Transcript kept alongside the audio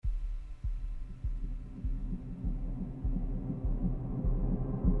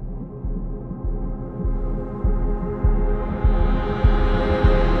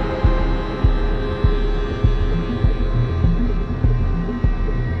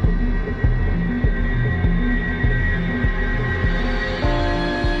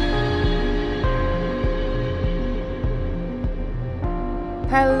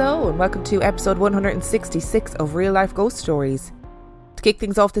Hello and welcome to episode 166 of Real Life Ghost Stories. To kick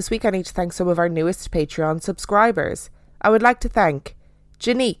things off this week, I need to thank some of our newest Patreon subscribers. I would like to thank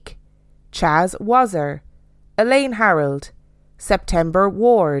Janique, Chaz Wazzer, Elaine Harold, September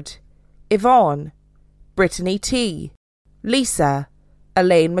Ward, Yvonne, Brittany T, Lisa,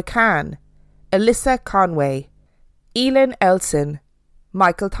 Elaine McCann, Alyssa Conway, Elin Elson,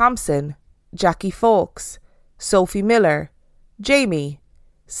 Michael Thompson, Jackie Fawkes, Sophie Miller, Jamie,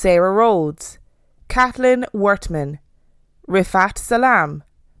 Sarah Rhodes, Kathleen Wertman, Rifat Salam,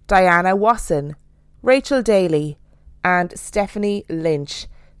 Diana Wasson, Rachel Daly, and Stephanie Lynch.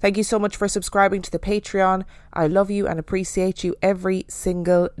 Thank you so much for subscribing to the Patreon. I love you and appreciate you every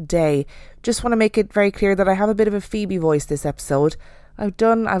single day. Just want to make it very clear that I have a bit of a Phoebe voice this episode.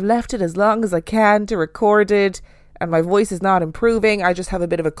 I've left it as long as I can to record it, and my voice is not improving. I just have a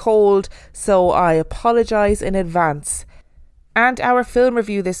bit of a cold, so I apologise in advance. And our film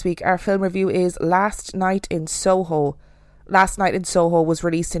review this week, our film review is Last Night in Soho. Last Night in Soho was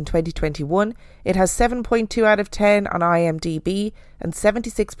released in 2021. It has 7.2 out of 10 on IMDb and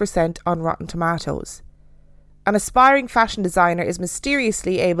 76% on Rotten Tomatoes. An aspiring fashion designer is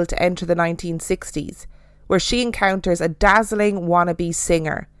mysteriously able to enter the 1960s, where she encounters a dazzling wannabe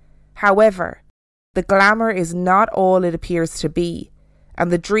singer. However, the glamour is not all it appears to be,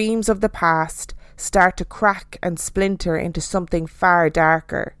 and the dreams of the past start to crack and splinter into something far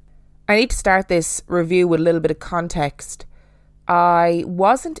darker. I need to start this review with a little bit of context. I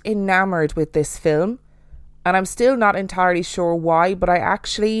wasn't enamoured with this film, and I'm still not entirely sure why, but I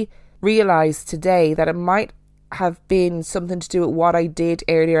actually realised today that it might have been something to do with what I did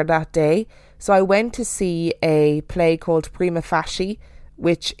earlier that day. So I went to see a play called Prima Facie,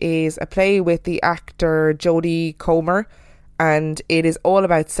 which is a play with the actor Jodie Comer, and it is all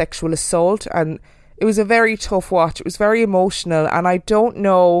about sexual assault, and it was a very tough watch. It was very emotional, and I don't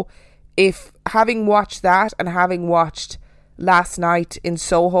know if having watched that and having watched Last Night in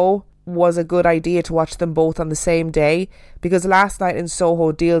Soho was a good idea to watch them both on the same day, because Last Night in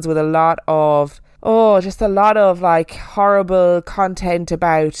Soho deals with a lot of like horrible content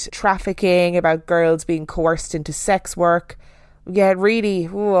about trafficking, about girls being coerced into sex work. Yeah, it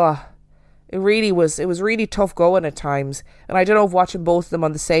was really tough going at times, and I don't know if watching both of them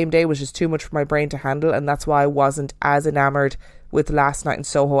on the same day was just too much for my brain to handle, and that's why I wasn't as enamoured with Last Night in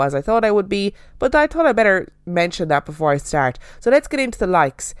Soho as I thought I would be, but I thought I better mention that before I start. So let's get into the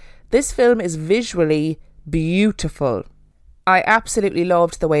likes. This film is visually beautiful. I absolutely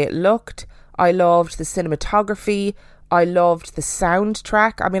loved the way it looked. I loved the cinematography. I loved the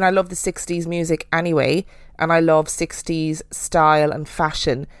soundtrack. I mean, I love the 60s music anyway, and I love 60s style and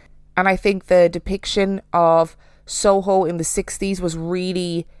fashion. And I think the depiction of Soho in the 60s was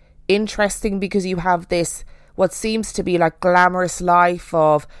really interesting, because you have this, what seems to be like glamorous life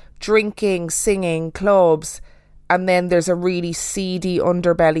of drinking, singing, clubs, and then there's a really seedy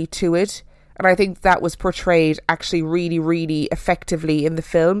underbelly to it. And I think that was portrayed actually really, really effectively in the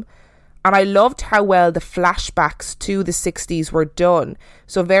film. And I loved how well the flashbacks to the 60s were done.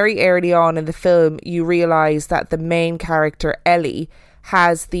 So very early on in the film, you realise that the main character, Ellie,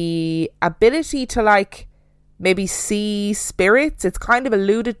 has the ability to like maybe see spirits. It's kind of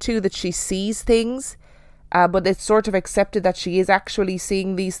alluded to that she sees things, but it's sort of accepted that she is actually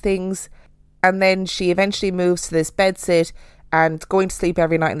seeing these things. And then she eventually moves to this bedsit, and going to sleep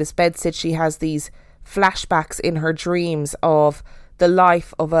every night in this bedsit, she has these flashbacks in her dreams of the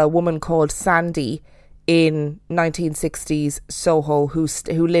life of a woman called Sandy in 1960s Soho who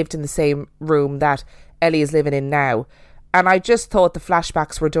lived in the same room that Ellie is living in now. And I just thought the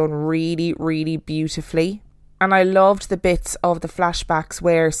flashbacks were done really, really beautifully. And I loved the bits of the flashbacks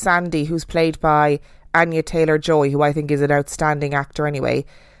where Sandy, who's played by Anya Taylor-Joy, who I think is an outstanding actor anyway,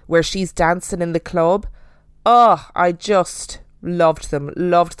 where she's dancing in the club. Oh, I just loved them.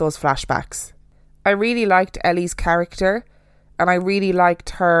 Loved those flashbacks. I really liked Ellie's character, and I really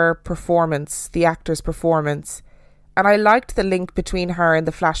liked her performance, the actor's performance. And I liked the link between her and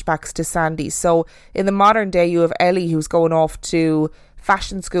the flashbacks to Sandy. So in the modern day, you have Ellie who's going off to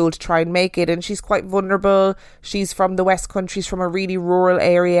fashion school to try and make it, and she's quite vulnerable. She's from the West Country, she's from a really rural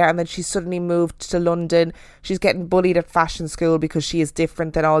area, and then she's suddenly moved to London. She's getting bullied at fashion school because she is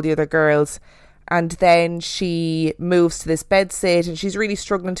different than all the other girls. And then she moves to this bedsit, and she's really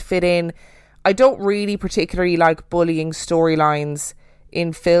struggling to fit in. I don't really particularly like bullying storylines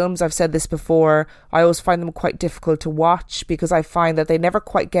in films. I've said this before. I always find them quite difficult to watch because I find that they never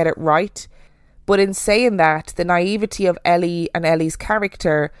quite get it right. But in saying that, the naivety of Ellie and Ellie's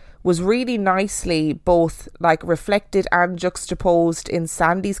character was really nicely both like reflected and juxtaposed in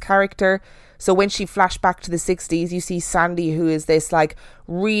Sandy's character. So when she flashed back to the 60s, you see Sandy, who is this like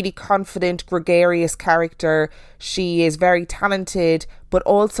really confident, gregarious character. She is very talented, but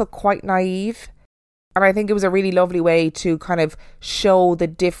also quite naive. And I think it was a really lovely way to kind of show the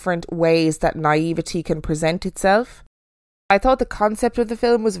different ways that naivety can present itself. I thought the concept of the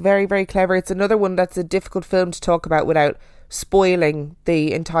film was very, very clever. It's another one that's a difficult film to talk about without spoiling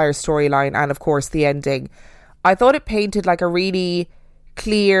the entire storyline and, of course, the ending. I thought it painted like a really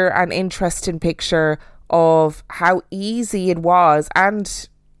clear and interesting picture of how easy it was, and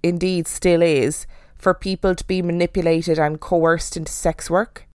indeed still is, for people to be manipulated and coerced into sex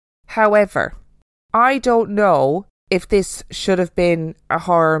work. However, I don't know if this should have been a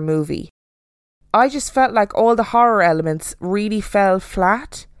horror movie. I just felt like all the horror elements really fell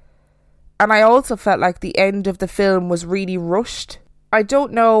flat. And I also felt like the end of the film was really rushed. I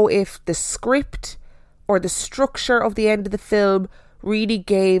don't know if the script or the structure of the end of the film really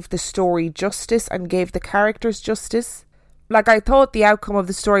gave the story justice and gave the characters justice. Like, I thought the outcome of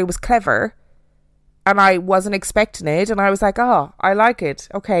the story was clever and I wasn't expecting it, and I was like, oh, I like it.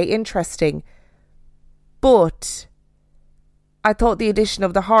 Okay, interesting. But I thought the addition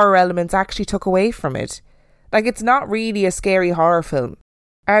of the horror elements actually took away from it. Like, it's not really a scary horror film.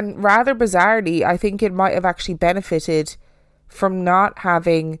 And rather bizarrely, I think it might have actually benefited from not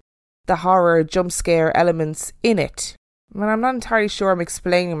having the horror jump scare elements in it. And I'm not entirely sure I'm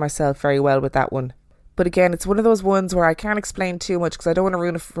explaining myself very well with that one. But again, it's one of those ones where I can't explain too much because I don't want to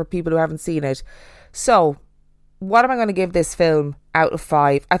ruin it for people who haven't seen it. So, what am I going to give this film out of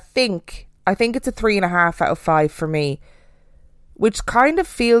 5? I think it's a 3.5 out of 5 for me, which kind of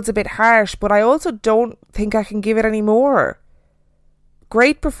feels a bit harsh, but I also don't think I can give it any more.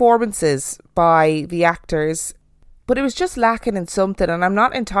 Great performances by the actors, but it was just lacking in something, and I'm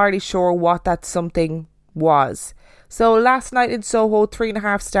not entirely sure what that something was. So Last Night in Soho,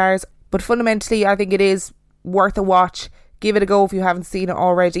 3.5 stars, but fundamentally I think it is worth a watch. Give it a go if you haven't seen it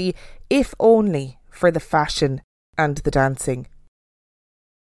already, if only for the fashion and the dancing.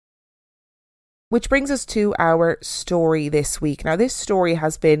 Which brings us to our story this week. Now, this story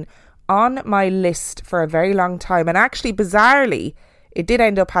has been on my list for a very long time, and actually, bizarrely, it did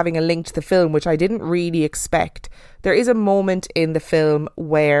end up having a link to the film, which I didn't really expect. There is a moment in the film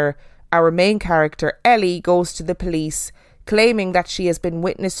where our main character, Ellie, goes to the police claiming that she has been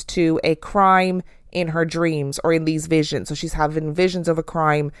witness to a crime in her dreams or in these visions. So she's having visions of a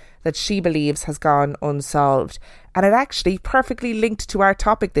crime that she believes has gone unsolved. And it actually perfectly linked to our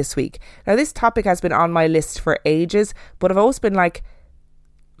topic this week. Now, this topic has been on my list for ages, but I've always been like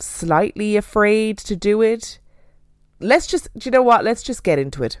slightly afraid to do it. Do you know what? Let's just get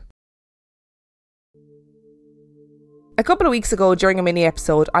into it. A couple of weeks ago, during a mini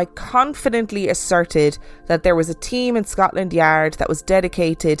episode, I confidently asserted that there was a team in Scotland Yard that was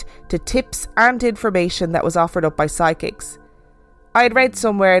dedicated to tips and information that was offered up by psychics. I had read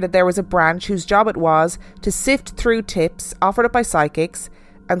somewhere that there was a branch whose job it was to sift through tips offered up by psychics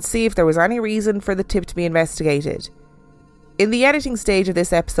and see if there was any reason for the tip to be investigated. In the editing stage of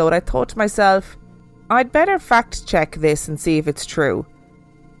this episode, I thought to myself, I'd better fact check this and see if it's true.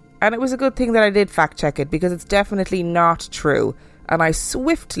 And it was a good thing that I did fact check it, because it's definitely not true, and I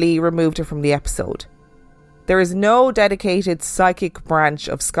swiftly removed it from the episode. There is no dedicated psychic branch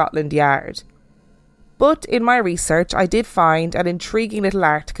of Scotland Yard. But in my research, I did find an intriguing little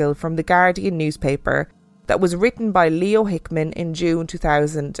article from the Guardian newspaper that was written by Leo Hickman in June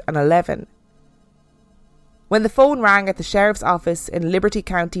 2011. When the phone rang at the sheriff's office in Liberty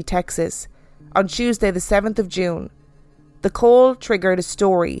County, Texas, on Tuesday the 7th of June, the call triggered a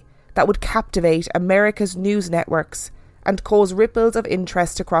story that would captivate America's news networks and cause ripples of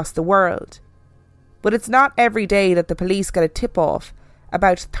interest across the world. But it's not every day that the police get a tip-off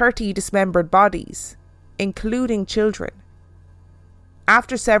about 30 dismembered bodies, including children.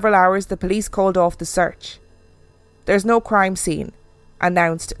 After several hours, the police called off the search. There's no crime scene,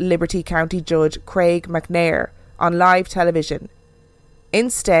 announced Liberty County Judge Craig McNair on live television.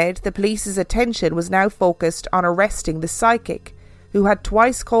 Instead, the police's attention was now focused on arresting the psychic who had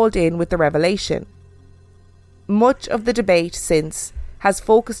twice called in with the revelation. Much of the debate since has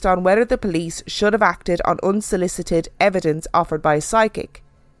focused on whether the police should have acted on unsolicited evidence offered by a psychic.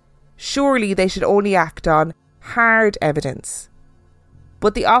 Surely they should only act on hard evidence.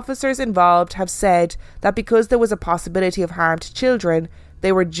 But the officers involved have said that because there was a possibility of harm to children,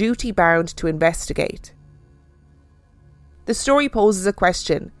 they were duty-bound to investigate. The story poses a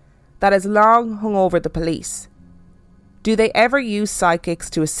question that has long hung over the police. Do they ever use psychics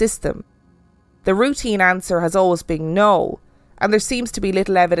to assist them? The routine answer has always been no, and there seems to be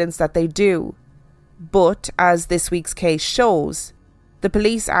little evidence that they do. But, as this week's case shows, the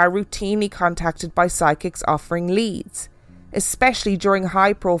police are routinely contacted by psychics offering leads, especially during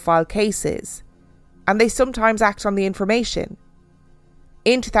high-profile cases, and they sometimes act on the information.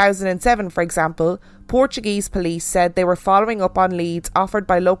 In 2007, for example, Portuguese police said they were following up on leads offered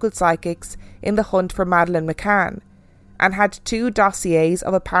by local psychics in the hunt for Madeleine McCann, and had 2 dossiers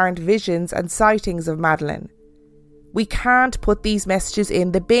of apparent visions and sightings of Madeleine. "We can't put these messages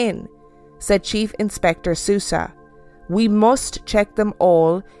in the bin," said Chief Inspector Sousa. "We must check them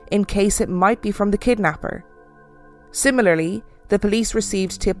all in case it might be from the kidnapper." Similarly, the police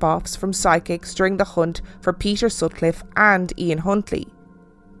received tip-offs from psychics during the hunt for Peter Sutcliffe and Ian Huntley.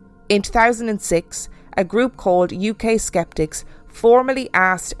 In 2006, a group called UK Skeptics formally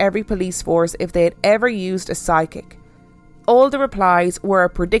asked every police force if they had ever used a psychic. All the replies were a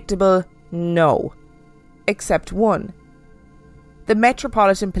predictable no, except one. The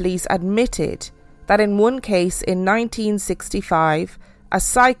Metropolitan Police admitted that in one case in 1965, a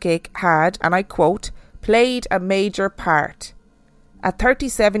psychic had, and I quote, played a major part. A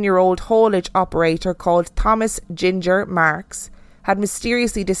 37-year-old haulage operator called Thomas Ginger Marks had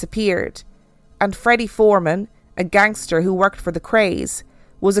mysteriously disappeared, and Freddie Foreman, a gangster who worked for the Krays,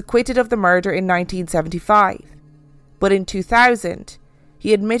 was acquitted of the murder in 1975. But in 2000,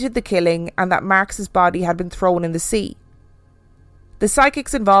 he admitted the killing and that Marks's body had been thrown in the sea. The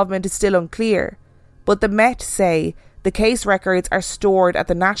psychic's involvement is still unclear, but the Met say the case records are stored at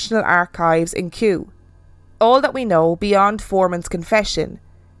the National Archives in Kew. All that we know beyond Foreman's confession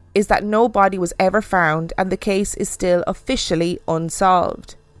is that no body was ever found and the case is still officially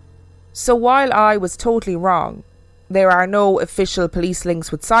unsolved. So while I was totally wrong, there are no official police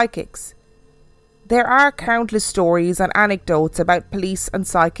links with psychics, there are countless stories and anecdotes about police and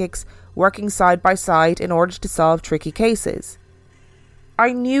psychics working side by side in order to solve tricky cases.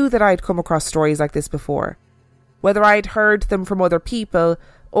 I knew that I'd come across stories like this before, whether I'd heard them from other people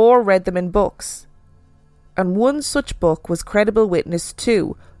or read them in books. And one such book was Credible Witness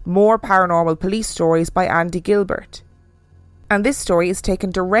 2, More Paranormal Police Stories by Andy Gilbert. And this story is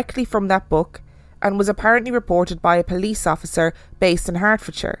taken directly from that book and was apparently reported by a police officer based in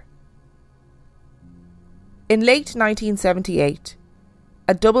Hertfordshire. In late 1978,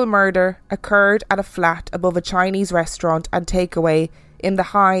 a double murder occurred at a flat above a Chinese restaurant and takeaway in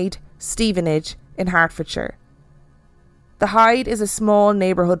the Hyde, Stevenage in Hertfordshire. The Hyde is a small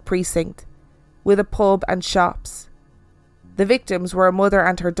neighbourhood precinct with a pub and shops. The victims were a mother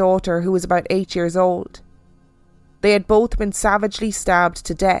and her daughter who was about 8 years old. They had both been savagely stabbed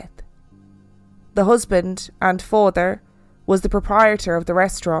to death. The husband and father was the proprietor of the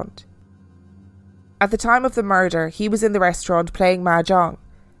restaurant. At the time of the murder, he was in the restaurant playing mahjong,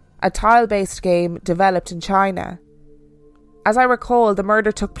 a tile-based game developed in China. As I recall, the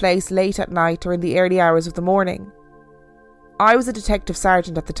murder took place late at night or in the early hours of the morning. I was a detective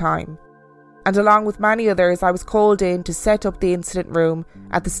sergeant at the time, and along with many others, I was called in to set up the incident room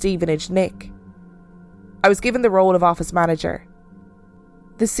at the Stevenage Nick. I was given the role of office manager.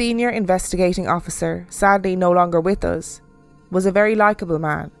 The senior investigating officer, sadly no longer with us, was a very likeable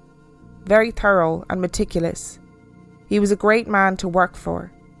man, very thorough and meticulous. He was a great man to work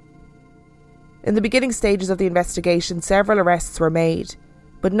for. In the beginning stages of the investigation, several arrests were made,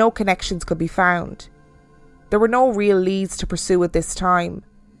 but no connections could be found. There were no real leads to pursue at this time.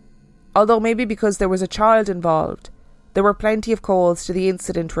 Although maybe because there was a child involved, there were plenty of calls to the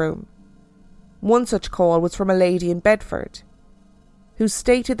incident room. One such call was from a lady in Bedford, who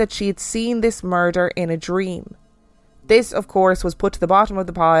stated that she had seen this murder in a dream. This, of course, was put to the bottom of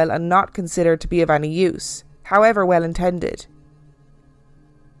the pile and not considered to be of any use, however well intended.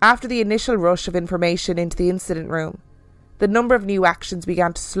 After the initial rush of information into the incident room, the number of new actions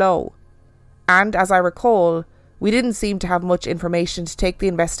began to slow, and as I recall, we didn't seem to have much information to take the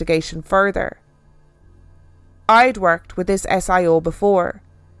investigation further. I'd worked with this SIO before,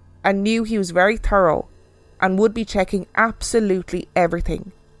 and knew he was very thorough and would be checking absolutely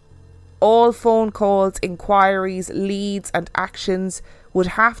everything. All phone calls, inquiries, leads and actions would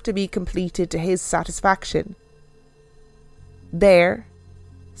have to be completed to his satisfaction. There,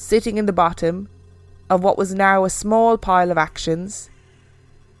 sitting in the bottom of what was now a small pile of actions,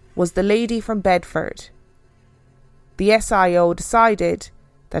 was the lady from Bedford. The SIO decided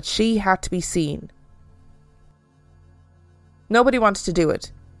that she had to be seen. Nobody wanted to do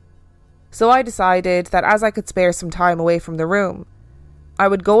it, so I decided that as I could spare some time away from the room, I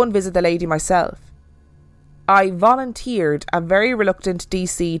would go and visit the lady myself. I volunteered a very reluctant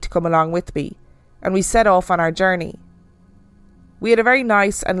DC to come along with me, and we set off on our journey. We had a very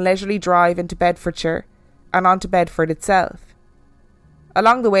nice and leisurely drive into Bedfordshire and onto Bedford itself.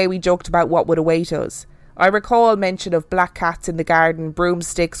 Along the way we joked about what would await us. I recall mention of black cats in the garden,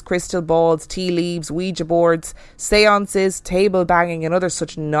 broomsticks, crystal balls, tea leaves, Ouija boards, seances, table banging and other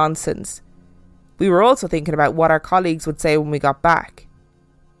such nonsense. We were also thinking about what our colleagues would say when we got back.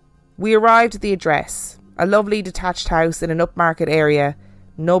 We arrived at the address, a lovely detached house in an upmarket area.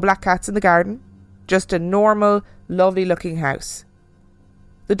 No black cats in the garden, just a normal, lovely looking house.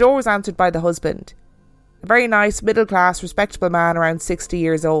 The door was answered by the husband, a very nice, middle-class, respectable man around 60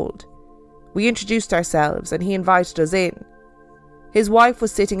 years old. We introduced ourselves and he invited us in. His wife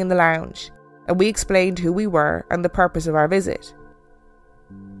was sitting in the lounge and we explained who we were and the purpose of our visit.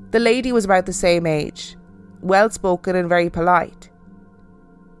 The lady was about the same age, well-spoken and very polite.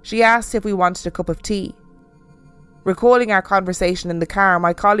 She asked if we wanted a cup of tea. Recalling our conversation in the car,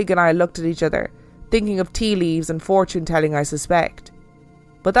 my colleague and I looked at each other, thinking of tea leaves and fortune-telling, I suspect.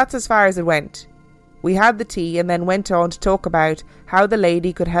 But that's as far as it went. We had the tea and then went on to talk about how the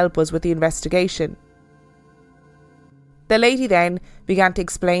lady could help us with the investigation. The lady then began to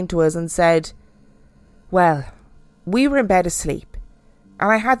explain to us and said, "Well, we were in bed asleep,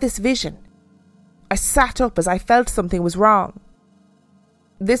 and I had this vision. I sat up as I felt something was wrong.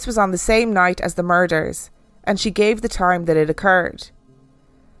 This was on the same night as the murders, and she gave the time that it occurred.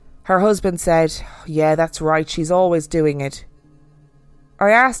 Her husband said, 'Yeah, that's right, she's always doing it.' I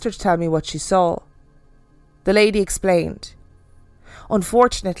asked her to tell me what she saw. The lady explained,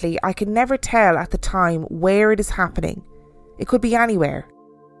 'Unfortunately, I can never tell at the time where it is happening. It could be anywhere.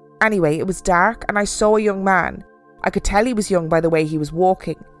 Anyway, it was dark and I saw a young man. I could tell he was young by the way he was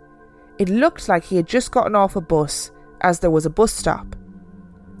walking. It looked like he had just gotten off a bus, as there was a bus stop.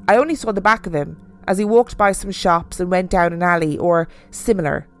 I only saw the back of him as he walked by some shops and went down an alley or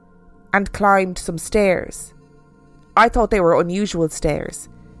similar and climbed some stairs. I thought they were unusual stairs,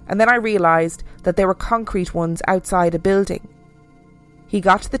 and then I realised that they were concrete ones outside a building. He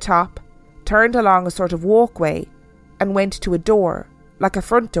got to the top, turned along a sort of walkway, and went to a door, like a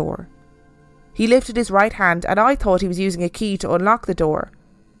front door. He lifted his right hand and I thought he was using a key to unlock the door.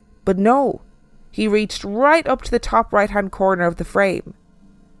 But no, he reached right up to the top right-hand corner of the frame.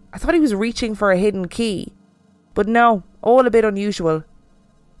 I thought he was reaching for a hidden key. But no, all a bit unusual.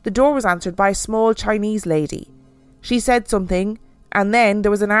 The door was answered by a small Chinese lady. She said something, and then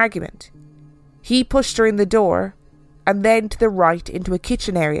there was an argument. He pushed her in the door, and then to the right into a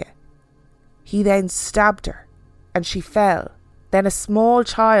kitchen area. He then stabbed her, and she fell. Then a small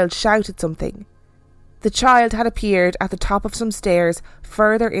child shouted something. The child had appeared at the top of some stairs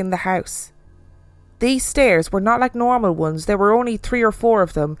further in the house. These stairs were not like normal ones, there were only 3 or 4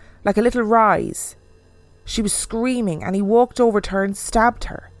 of them, like a little rise. She was screaming and he walked over to her and stabbed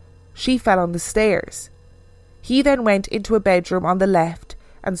her. She fell on the stairs. He then went into a bedroom on the left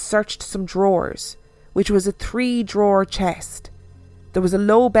and searched some drawers, which was a 3-drawer chest. There was a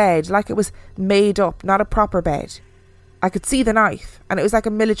low bed, like it was made up, not a proper bed. I could see the knife, and it was like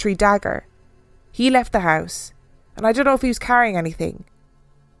a military dagger. He left the house, and I don't know if he was carrying anything.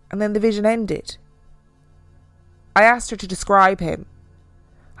 And then the vision ended. I asked her to describe him.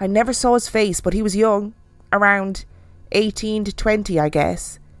 I never saw his face, but he was young, around 18 to 20, I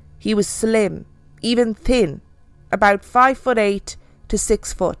guess. He was slim, even thin, about 5'8" to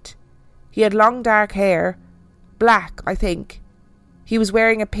 6 foot. He had long dark hair, black, I think. He was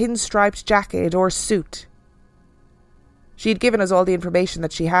wearing a pinstriped jacket or suit. She had given us all the information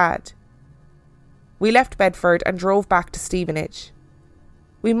that she had. We left Bedford and drove back to Stevenage.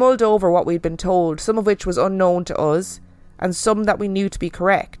 We mulled over what we'd been told, some of which was unknown to us, and some that we knew to be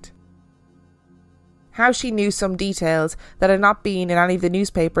correct. How she knew some details that had not been in any of the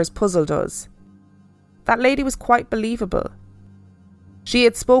newspapers puzzled us. That lady was quite believable. She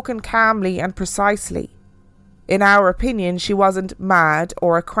had spoken calmly and precisely. In our opinion, she wasn't mad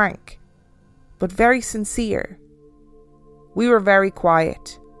or a crank, but very sincere. We were very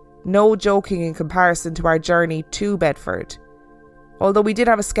quiet, no joking in comparison to our journey to Bedford, although we did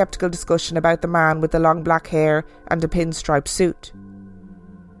have a sceptical discussion about the man with the long black hair and a pinstripe suit.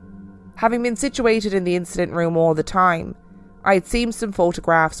 Having been situated in the incident room all the time, I had seen some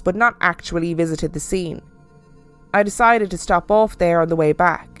photographs but not actually visited the scene. I decided to stop off there on the way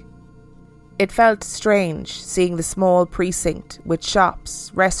back. It felt strange seeing the small precinct with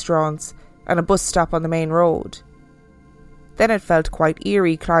shops, restaurants and a bus stop on the main road. Then it felt quite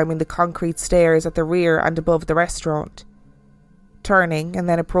eerie climbing the concrete stairs at the rear and above the restaurant, turning and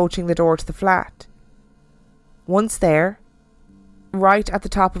then approaching the door to the flat. Once there, right at the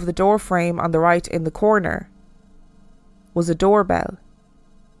top of the door frame on the right in the corner, was a doorbell.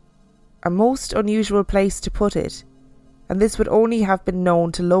 A most unusual place to put it, and this would only have been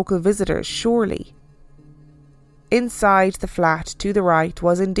known to local visitors, surely. Inside the flat to the right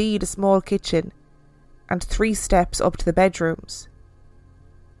was indeed a small kitchen, and 3 steps up to the bedrooms.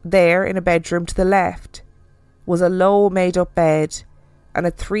 There, in a bedroom to the left, was a low made-up bed and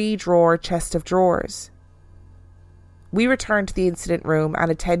a 3-drawer chest of drawers. We returned to the incident room and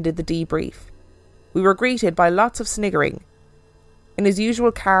attended the debrief. We were greeted by lots of sniggering. In his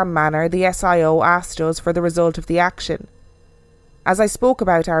usual calm manner, the SIO asked us for the result of the action. As I spoke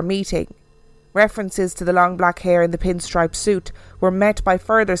about our meeting, references to the long black hair and the pinstripe suit were met by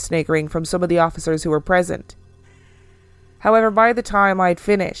further sniggering from some of the officers who were present. However, by the time I had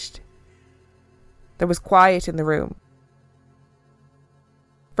finished, there was quiet in the room.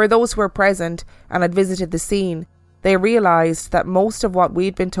 For those who were present and had visited the scene, they realised that most of what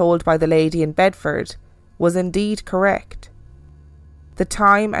we'd been told by the lady in Bedford was indeed correct. The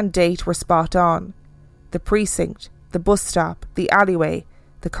time and date were spot on. The precinct, the bus stop, the alleyway,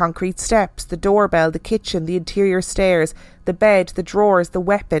 the concrete steps, the doorbell, the kitchen, the interior stairs, the bed, the drawers, the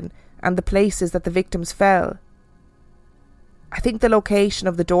weapon, and the places that the victims fell. I think the location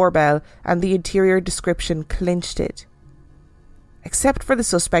of the doorbell and the interior description clinched it. Except for the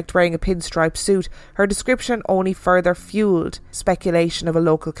suspect wearing a pinstripe suit, her description only further fueled speculation of a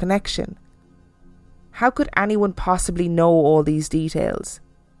local connection. How could anyone possibly know all these details?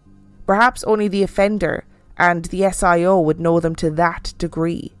 Perhaps only the offender and the SIO would know them to that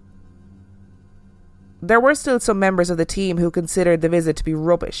degree. There were still some members of the team who considered the visit to be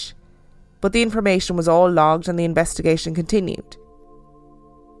rubbish, but the information was all logged and the investigation continued.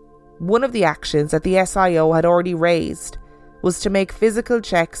 One of the actions that the SIO had already raised was to make physical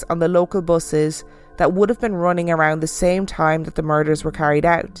checks on the local buses that would have been running around the same time that the murders were carried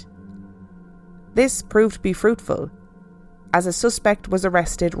out. This proved to be fruitful, as a suspect was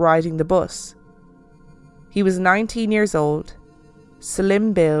arrested riding the bus. He was 19 years old,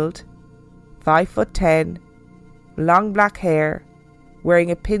 slim build, 5'10", long black hair,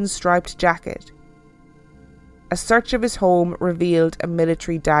 wearing a pinstriped jacket. A search of his home revealed a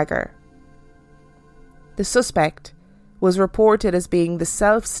military dagger. The suspect was reported as being the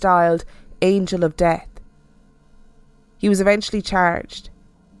self-styled Angel of Death. He was eventually charged,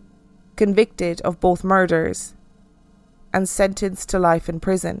 convicted of both murders, and sentenced to life in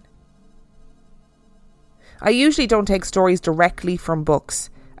prison. I usually don't take stories directly from books,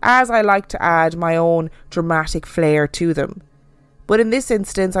 as I like to add my own dramatic flair to them. But in this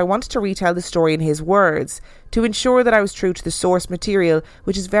instance, I wanted to retell the story in his words, to ensure that I was true to the source material,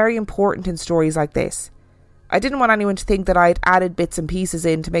 which is very important in stories like this. I didn't want anyone to think that I had added bits and pieces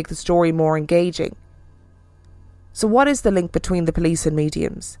in to make the story more engaging. So what is the link between the police and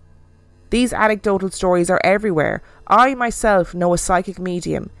mediums? These anecdotal stories are everywhere. I myself know a psychic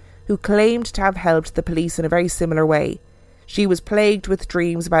medium who claimed to have helped the police in a very similar way. She was plagued with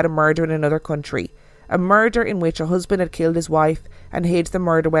dreams about a murder in another country, a murder in which a husband had killed his wife and hid the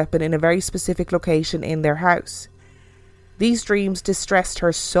murder weapon in a very specific location in their house. These dreams distressed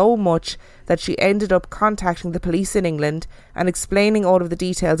her so much that she ended up contacting the police in England and explaining all of the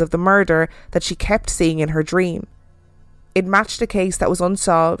details of the murder that she kept seeing in her dream. It matched a case that was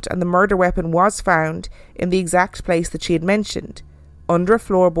unsolved, and the murder weapon was found in the exact place that she had mentioned, under a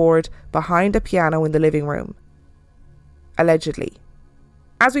floorboard behind a piano in the living room. Allegedly.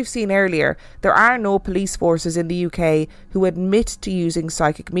 As we've seen earlier, there are no police forces in the UK who admit to using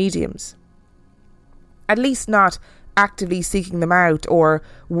psychic mediums. At least not actively seeking them out or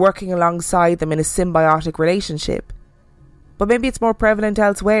working alongside them in a symbiotic relationship. But maybe it's more prevalent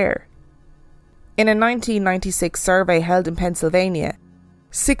elsewhere. In a 1996 survey held in Pennsylvania,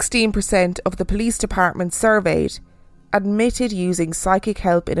 16% of the police departments surveyed admitted using psychic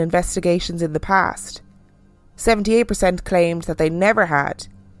help in investigations in the past. 78% claimed that they never had,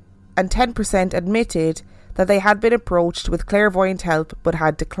 and 10% admitted that they had been approached with clairvoyant help but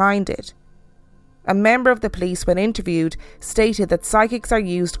had declined it. A member of the police, when interviewed, stated that psychics are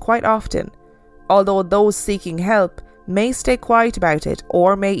used quite often, although those seeking help may stay quiet about it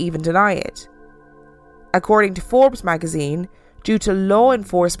or may even deny it. According to Forbes magazine, due to law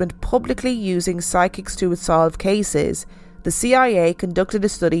enforcement publicly using psychics to solve cases, the CIA conducted a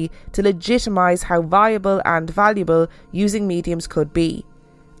study to legitimise how viable and valuable using mediums could be.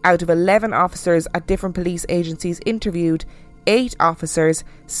 Out of 11 officers at different police agencies interviewed, 8 officers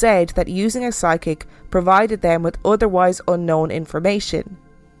said that using a psychic provided them with otherwise unknown information.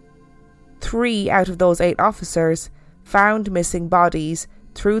 3 out of those 8 officers found missing bodies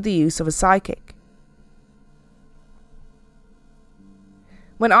through the use of a psychic.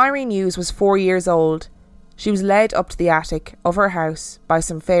 When Irene Hughes was 4 years old, she was led up to the attic of her house by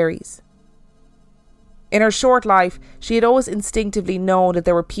some fairies. In her short life, she had always instinctively known that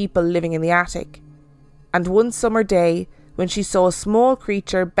there were people living in the attic. And one summer day, when she saw a small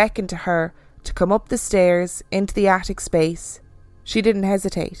creature beckon to her to come up the stairs into the attic space, she didn't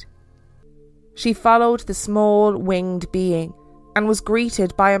hesitate. She followed the small winged being and was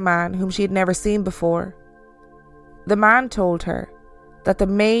greeted by a man whom she had never seen before. The man told her that the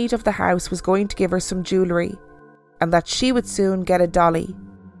maid of the house was going to give her some jewellery and that she would soon get a dolly.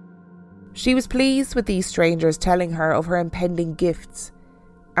 She was pleased with these strangers telling her of her impending gifts,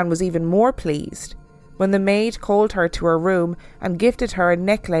 and was even more pleased when the maid called her to her room and gifted her a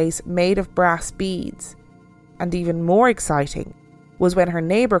necklace made of brass beads. And even more exciting was when her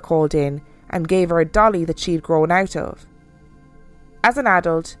neighbour called in and gave her a dolly that she'd grown out of. As an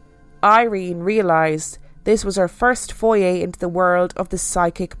adult, Irene realised this was her first foray into the world of the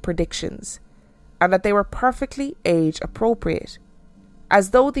psychic predictions, and that they were perfectly age appropriate, as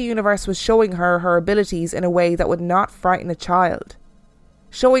though the universe was showing her her abilities in a way that would not frighten a child.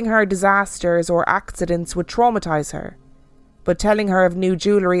 Showing her disasters or accidents would traumatise her, but telling her of new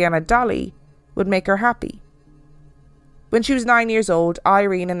jewellery and a dolly would make her happy. When she was 9 years old,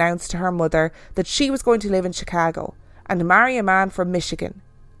 Irene announced to her mother that she was going to live in Chicago and marry a man from Michigan.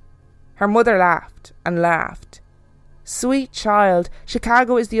 Her mother laughed and laughed. "Sweet child,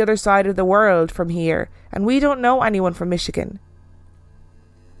 Chicago is the other side of the world from here, and we don't know anyone from Michigan."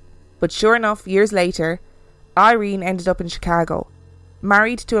 But sure enough, years later, Irene ended up in Chicago,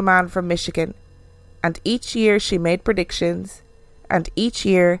 married to a man from Michigan, and each year she made predictions, and each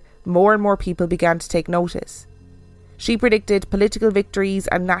year more and more people began to take notice. She predicted political victories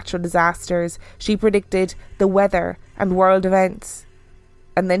and natural disasters. She predicted the weather and world events.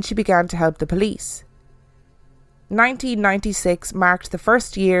 And then she began to help the police. 1996 marked the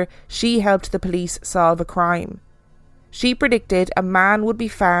first year she helped the police solve a crime. She predicted a man would be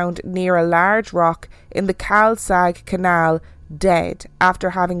found near a large rock in the Cal Sag Canal dead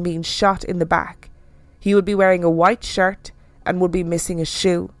after having been shot in the back. He would be wearing a white shirt and would be missing a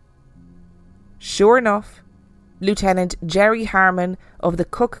shoe. Sure enough, Lieutenant Jerry Harmon of the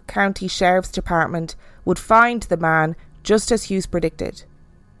Cook County Sheriff's Department would find the man just as Hughes predicted.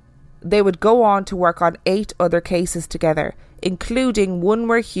 They would go on to work on 8 other cases together, including one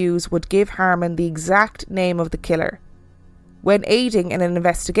where Hughes would give Harmon the exact name of the killer. When aiding in an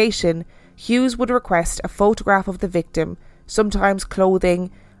investigation, Hughes would request a photograph of the victim, sometimes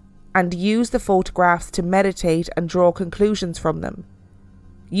clothing, and use the photographs to meditate and draw conclusions from them.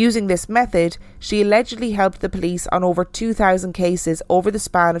 Using this method, she allegedly helped the police on over 2,000 cases over the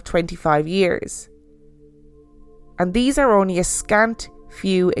span of 25 years. And these are only a scant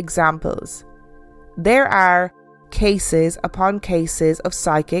few examples. There are cases upon cases of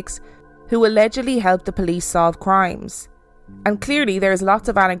psychics who allegedly helped the police solve crimes. And clearly there is lots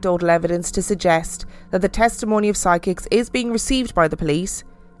of anecdotal evidence to suggest that the testimony of psychics is being received by the police,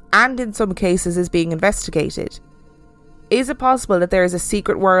 and in some cases is being investigated. Is it possible that there is a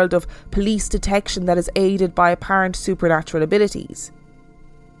secret world of police detection that is aided by apparent supernatural abilities?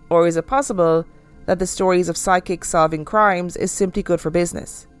 Or is it possible that the stories of psychics solving crimes is simply good for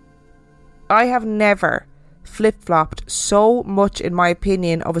business? I have never flip-flopped so much in my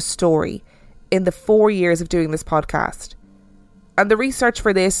opinion of a story in the 4 years of doing this podcast. And the research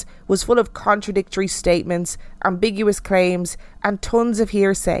for this was full of contradictory statements, ambiguous claims, and tons of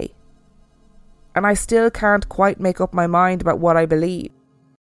hearsay. And I still can't quite make up my mind about what I believe.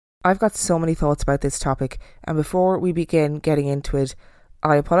 I've got so many thoughts about this topic, and before we begin getting into it,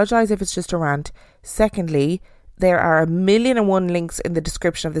 I apologise if it's just a rant. Secondly, there are 1,000,001 links in the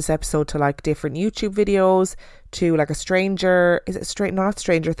description of this episode to like different YouTube videos, to like a Strange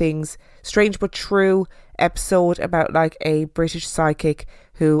but True episode about like a British psychic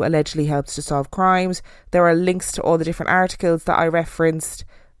who allegedly helps to solve crimes. There are links to all the different articles that I referenced.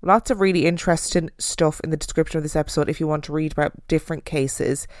 Lots of really interesting stuff in the description of this episode if you want to read about different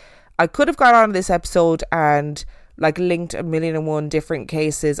cases. I could have got on this episode and like linked 1,000,001 different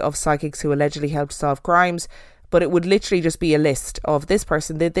cases of psychics who allegedly helped solve crimes, but it would literally just be a list of this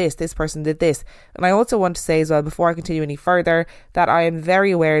person did this person did this. And I also want to say as well, before I continue any further, that I am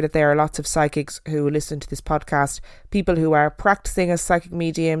very aware that there are lots of psychics who listen to this podcast, people who are practicing as psychic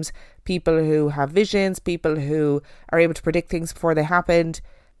mediums, people who have visions, people who are able to predict things before they happened.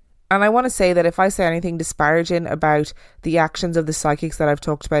 And I want to say that if I say anything disparaging about the actions of the psychics that I've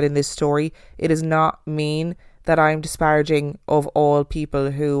talked about in this story, it does not mean that I'm disparaging of all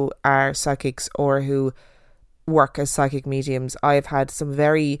people who are psychics or who work as psychic mediums. I've had some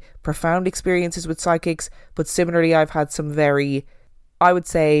very profound experiences with psychics, but similarly I've had some very, I would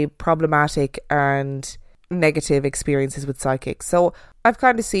say, problematic and negative experiences with psychics. So I've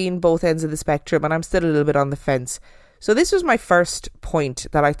kind of seen both ends of the spectrum, and I'm still a little bit on the fence. So this was my first point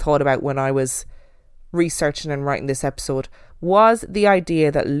that I thought about when I was researching and writing this episode, was the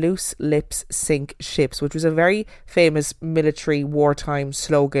idea that loose lips sink ships, which was a very famous military wartime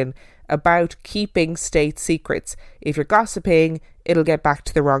slogan about keeping state secrets. If you're gossiping, it'll get back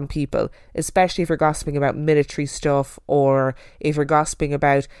to the wrong people, especially if you're gossiping about military stuff, or if you're gossiping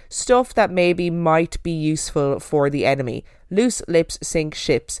about stuff that maybe might be useful for the enemy. Loose lips sink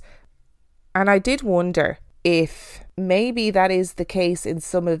ships. And I did wonder if maybe that is the case in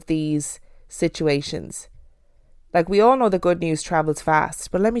some of these situations. Like, we all know the good news travels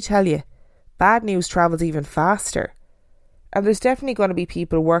fast, but let me tell you, bad news travels even faster. And there's definitely going to be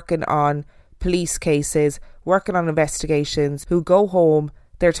people working on police cases, working on investigations, who go home,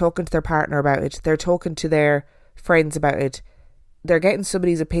 they're talking to their partner about it, they're talking to their friends about it, they're getting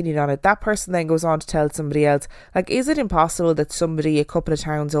somebody's opinion on it. That person then goes on to tell somebody else. Like, is it impossible that somebody a couple of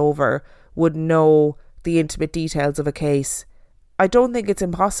towns over would know the intimate details of a case? I don't think it's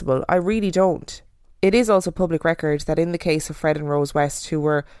impossible. I really don't. It is also public record that in the case of Fred and Rose West, who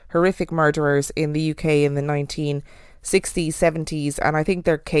were horrific murderers in the UK in the 1960s, 70s, and I think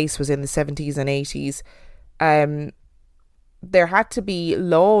their case was in the 70s and 80s, there had to be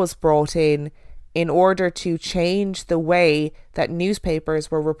laws brought in order to change the way that newspapers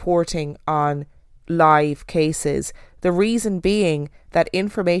were reporting on live cases. The reason being that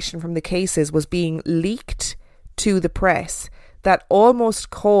information from the cases was being leaked to the press that almost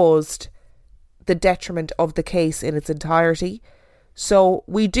caused the detriment of the case in its entirety. So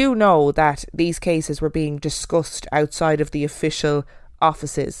we do know that these cases were being discussed outside of the official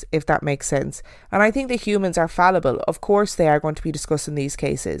offices, if that makes sense. And I think that humans are fallible. Of course they are going to be discussing these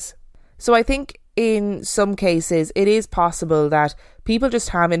cases. So I think in some cases it is possible that people just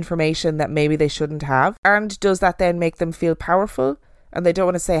have information that maybe they shouldn't have. And does that then make them feel powerful? And they don't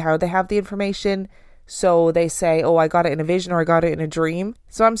want to say how they have the information, so they say, oh, I got it in a vision, or I got it in a dream.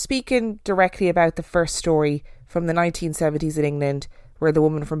 So I'm speaking directly about the first story from the 1970s in England, where the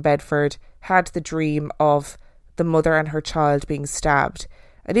woman from Bedford had the dream of the mother and her child being stabbed.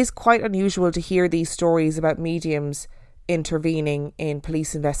 It is quite unusual to hear these stories about mediums intervening in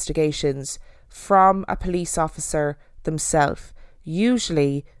police investigations from a police officer themselves.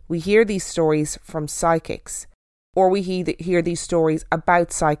 Usually we hear these stories from psychics, or we hear these stories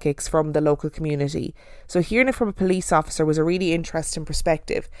about psychics from the local community. So hearing it from a police officer was a really interesting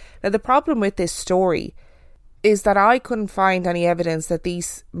perspective. Now, the problem with this story is that I couldn't find any evidence that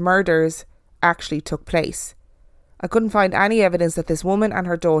these murders actually took place. I couldn't find any evidence that this woman and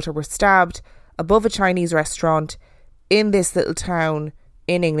her daughter were stabbed above a Chinese restaurant in this little town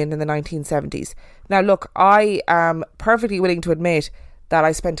in England in the 1970s. Now, look, I am perfectly willing to admit that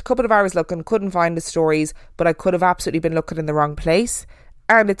I spent a couple of hours looking, couldn't find the stories, but I could have absolutely been looking in the wrong place.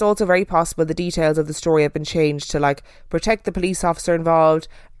 And it's also very possible the details of the story have been changed to, like, protect the police officer involved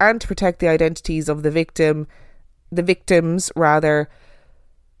and to protect the identities of the victims rather.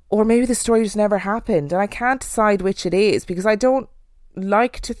 Or maybe the story just never happened, and I can't decide which it is, because I don't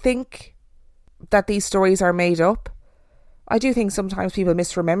like to think that these stories are made up. I do think sometimes people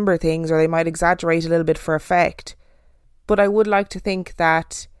misremember things, or they might exaggerate a little bit for effect. But I would like to think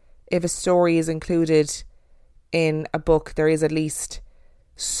that if a story is included in a book, there is at least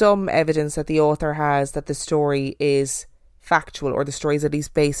some evidence that the author has that the story is factual, or the story is at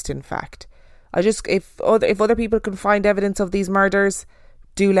least based in fact. If other people can find evidence of these murders,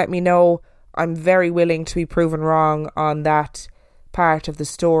 do let me know. I'm very willing to be proven wrong on that part of the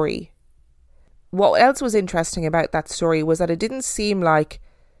story. What else was interesting about that story was that it didn't seem like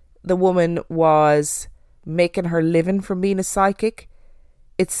the woman was making her living from being a psychic.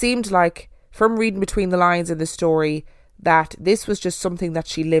 It seemed like, from reading between the lines in the story, that this was just something that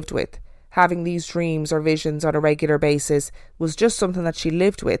she lived with. Having these dreams or visions on a regular basis was just something that she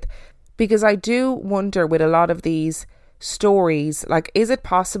lived with. Because I do wonder with a lot of these stories, like, is it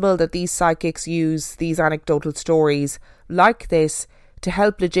possible that these psychics use these anecdotal stories like this to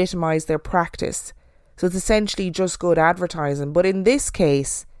help legitimize their practice? So it's essentially just good advertising. But in this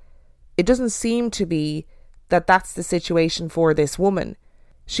case, it doesn't seem to be that that's the situation for this woman.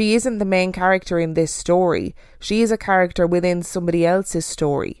 She isn't the main character in this story. She is a character within somebody else's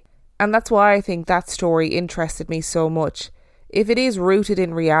story. And that's why I think that story interested me so much. If it is rooted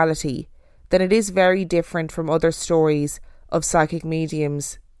in reality, then it is very different from other stories of psychic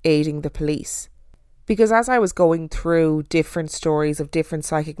mediums aiding the police. Because as I was going through different stories of different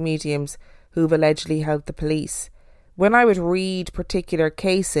psychic mediums who've allegedly helped the police, when I would read particular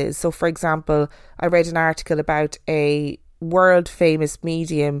cases, so for example, I read an article about a world famous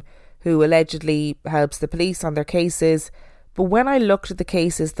medium who allegedly helps the police on their cases. But when I looked at the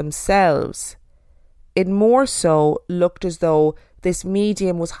cases themselves, it more so looked as though this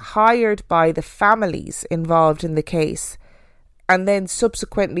medium was hired by the families involved in the case and then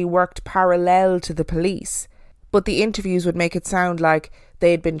subsequently worked parallel to the police. But the interviews would make it sound like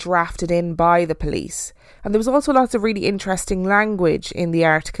they had been drafted in by the police. And there was also lots of really interesting language in the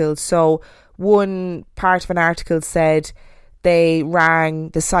article. So one part of an article said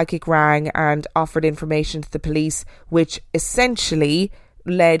the psychic rang and offered information to the police, which essentially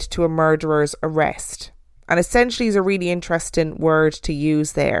led to a murderer's arrest. And essentially is a really interesting word to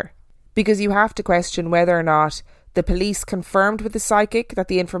use there, because you have to question whether or not the police confirmed with the psychic that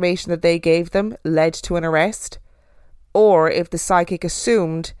the information that they gave them led to an arrest, or if the psychic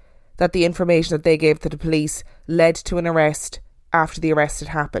assumed that the information that they gave to the police led to an arrest after the arrest had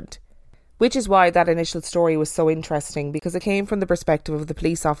happened. Which is why that initial story was so interesting, because it came from the perspective of the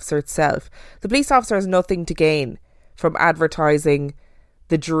police officer itself. The police officer has nothing to gain from advertising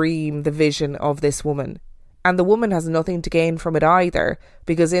the dream, the vision of this woman. And the woman has nothing to gain from it either,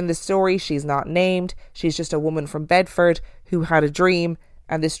 because in the story she's not named. She's just a woman from Bedford who had a dream,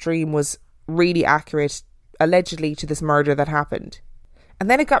 and this dream was really accurate, allegedly, to this murder that happened. And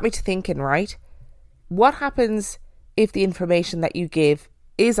then it got me to thinking, right, what happens if the information that you give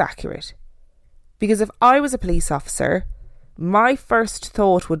is accurate? Because if I was a police officer, my first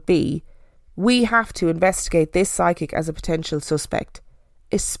thought would be, we have to investigate this psychic as a potential suspect,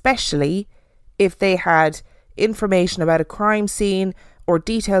 especially if they had information about a crime scene or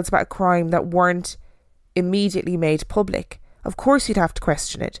details about a crime that weren't immediately made public. Of course you'd have to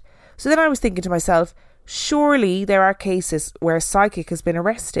question it. So then I was thinking to myself, surely there are cases where a psychic has been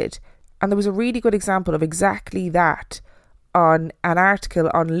arrested. And there was a really good example of exactly that on an article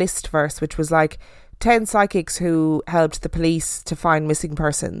on Listverse, which was like 10 psychics who helped the police to find missing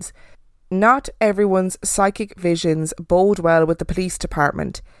persons. Not everyone's psychic visions bode well with the police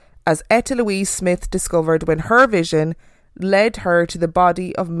department, as Etta Louise Smith discovered when her vision led her to the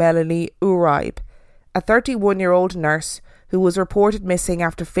body of Melanie Uribe, a 31-year-old nurse who was reported missing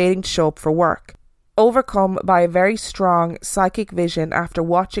after failing to show up for work. Overcome by a very strong psychic vision after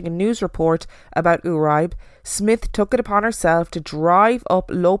watching a news report about Uribe, Smith took it upon herself to drive up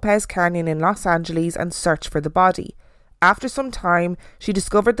Lopez Canyon in Los Angeles and search for the body. After some time, she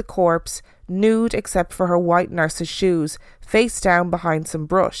discovered the corpse, nude except for her white nurse's shoes, face down behind some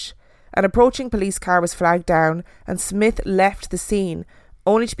brush. An approaching police car was flagged down and Smith left the scene,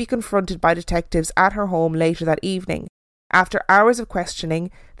 only to be confronted by detectives at her home later that evening. After hours of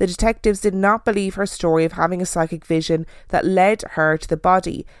questioning, the detectives did not believe her story of having a psychic vision that led her to the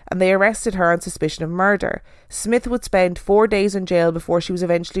body, and they arrested her on suspicion of murder. Smith would spend 4 days in jail before she was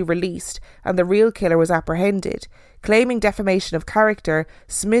eventually released, and the real killer was apprehended. Claiming defamation of character,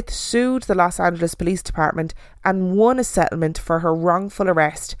 Smith sued the Los Angeles Police Department and won a settlement for her wrongful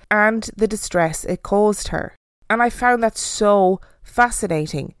arrest and the distress it caused her. And I found that so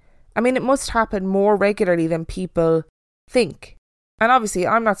fascinating. I mean, it must happen more regularly than people think. And obviously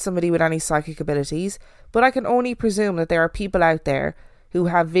I'm not somebody with any psychic abilities, but I can only presume that there are people out there who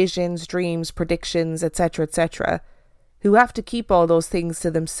have visions, dreams, predictions, etc., who have to keep all those things to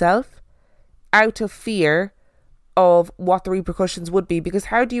themselves out of fear of what the repercussions would be. Because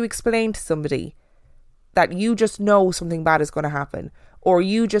how do you explain to somebody that you just know something bad is going to happen, or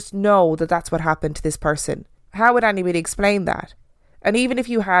you just know that that's what happened to this person? How would anybody explain that? And even if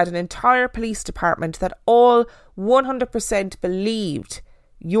you had an entire police department that all 100% believed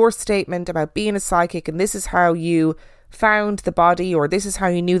your statement about being a psychic and this is how you found the body or this is how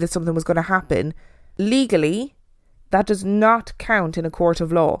you knew that something was going to happen, legally, that does not count in a court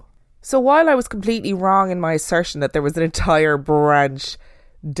of law. So while I was completely wrong in my assertion that there was an entire branch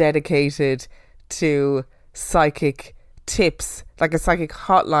dedicated to psychic tips, like a psychic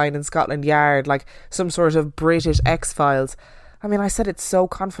hotline in Scotland Yard, like some sort of British X-Files, I mean, I said it so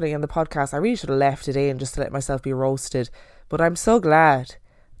confidently on the podcast, I really should have left it in just to let myself be roasted. But I'm so glad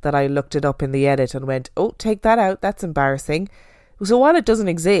that I looked it up in the edit and went, oh, take that out, that's embarrassing. So while it doesn't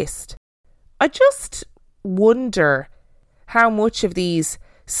exist, I just wonder how much of these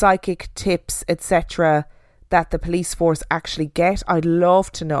psychic tips, etc., that the police force actually get. I'd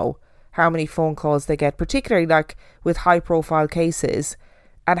love to know how many phone calls they get, particularly like with high profile cases,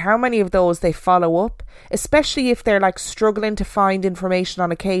 and how many of those they follow up, especially if they're like struggling to find information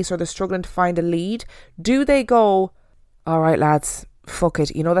on a case or they're struggling to find a lead. Do they go, all right lads, fuck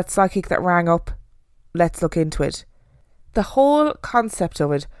it, you know that psychic that rang up, let's look into it? The whole concept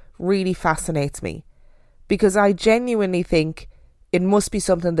of it really fascinates me, because I genuinely think it must be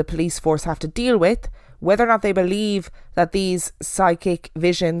something the police force have to deal with, whether or not they believe that these psychic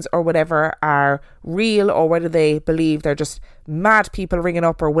visions or whatever are real, or whether they believe they're just mad people ringing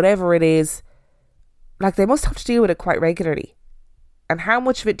up or whatever it is. Like, they must have to deal with it quite regularly. And how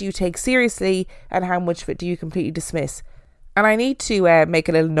much of it do you take seriously, and how much of it do you completely dismiss? And I need to make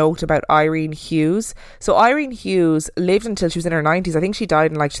a little note about Irene Hughes. So Irene Hughes lived until she was in her 90s. I think she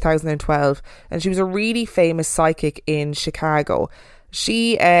died in like 2012. And she was a really famous psychic in Chicago.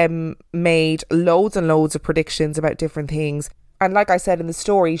 She made loads and loads of predictions about different things. And like I said in the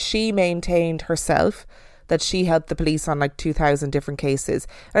story, she maintained herself that she helped the police on like 2,000 different cases.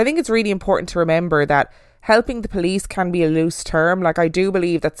 And I think it's really important to remember that helping the police can be a loose term. Like, I do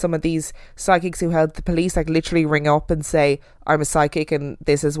believe that some of these psychics who help the police like literally ring up and say, I'm a psychic and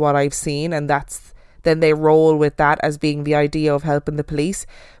this is what I've seen, and then they roll with that as being the idea of helping the police.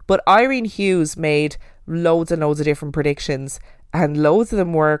 But Irene Hughes made loads and loads of different predictions, and loads of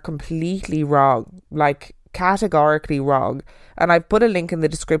them were completely wrong, like categorically wrong. And I've put a link in the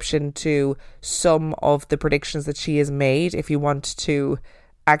description to some of the predictions that she has made if you want to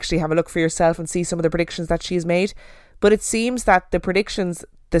actually have a look for yourself and see some of the predictions that she's made. But it seems that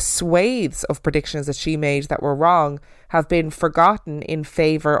the swathes of predictions that she made that were wrong have been forgotten in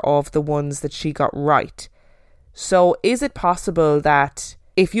favour of the ones that she got right. So is it possible that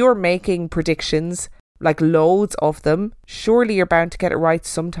if you're making predictions, like loads of them, surely you're bound to get it right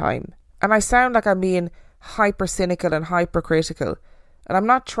sometime? And I sound like I'm being hyper cynical and hypercritical, and I'm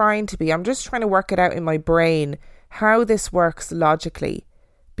not trying to be. I'm just trying to work it out in my brain how this works logically.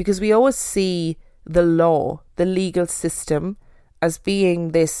 Because we always see the law, the legal system, as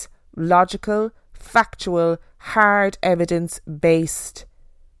being this logical, factual, hard evidence-based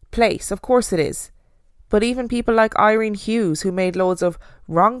place. Of course it is. But even people like Irene Hughes, who made loads of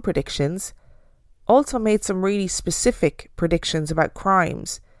wrong predictions, also made some really specific predictions about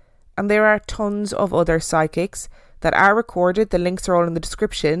crimes. And there are tons of other psychics that are recorded, the links are all in the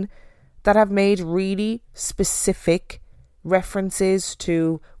description, that have made really specific references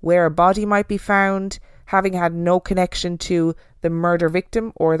to where a body might be found, having had no connection to the murder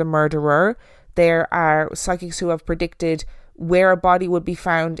victim or the murderer. There are psychics who have predicted where a body would be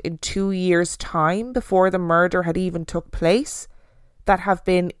found in 2 years' time before the murder had even took place, that have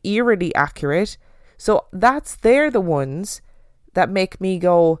been eerily accurate. So they're the ones that make me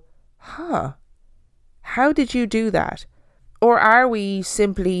go, how did you do that? Or are we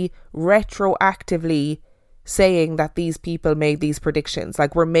simply retroactively saying that these people made these predictions?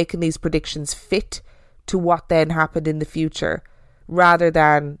 Like, we're making these predictions fit to what then happened in the future, rather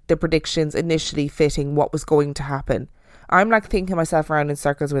than the predictions initially fitting what was going to happen. I'm like thinking myself around in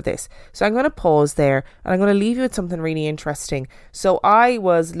circles with this. So I'm going to pause there, and I'm going to leave you with something really interesting. So I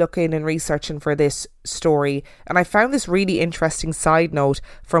was looking and researching for this story, and I found this really interesting side note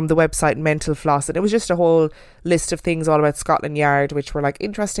from the website Mental Floss, and it was just a whole list of things all about Scotland Yard, which were like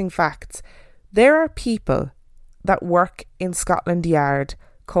interesting facts. There are people that work in Scotland Yard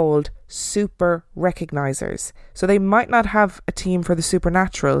called super recognisers. So they might not have a team for the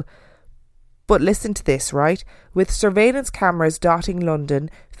supernatural, but listen to this, right? With surveillance cameras dotting London,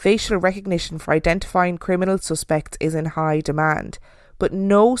 facial recognition for identifying criminal suspects is in high demand. But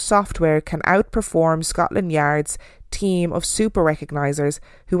no software can outperform Scotland Yard's team of super recognisers,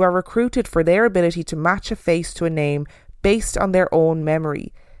 who are recruited for their ability to match a face to a name based on their own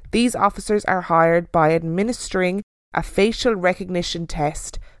memory. These officers are hired by administering a facial recognition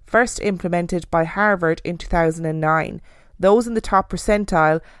test first implemented by Harvard in 2009. Those in the top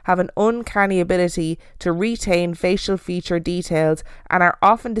percentile have an uncanny ability to retain facial feature details and are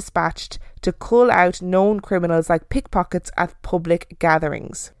often dispatched to cull out known criminals like pickpockets at public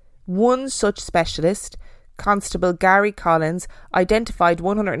gatherings. One such specialist, Constable Gary Collins, identified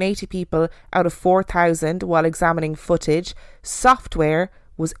 180 people out of 4,000 while examining footage. Software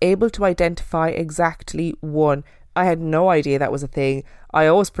was able to identify exactly one. I had no idea that was a thing. I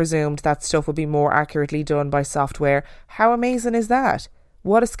always presumed that stuff would be more accurately done by software. How amazing is that?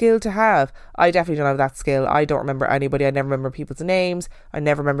 What a skill to have. I definitely don't have that skill. I don't remember anybody. I never remember people's names. I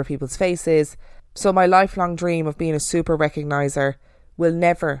never remember people's faces. So my lifelong dream of being a super recogniser will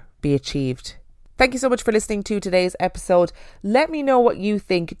never be achieved. Thank you so much for listening to today's episode. Let me know what you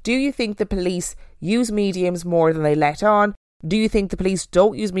think. Do you think the police use mediums more than they let on? Do you think the police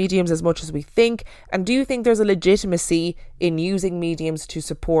don't use mediums as much as we think? And do you think there's a legitimacy in using mediums to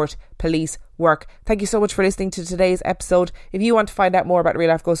support police work. Thank you so much for listening to today's episode. If you want to find out more about Real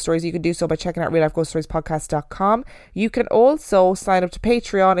Life Ghost Stories, you can do so by checking out reallifeghoststoriespodcast.com. You can also sign up to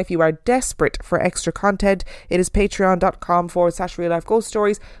Patreon if you are desperate for extra content. It is patreon.com/Real Life Ghost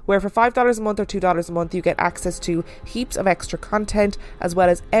Stories, where for $5 a month or $2 a month you get access to heaps of extra content, as well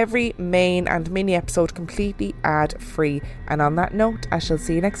as every main and mini episode completely ad free. And on that note, I shall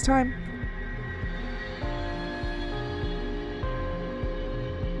see you next time.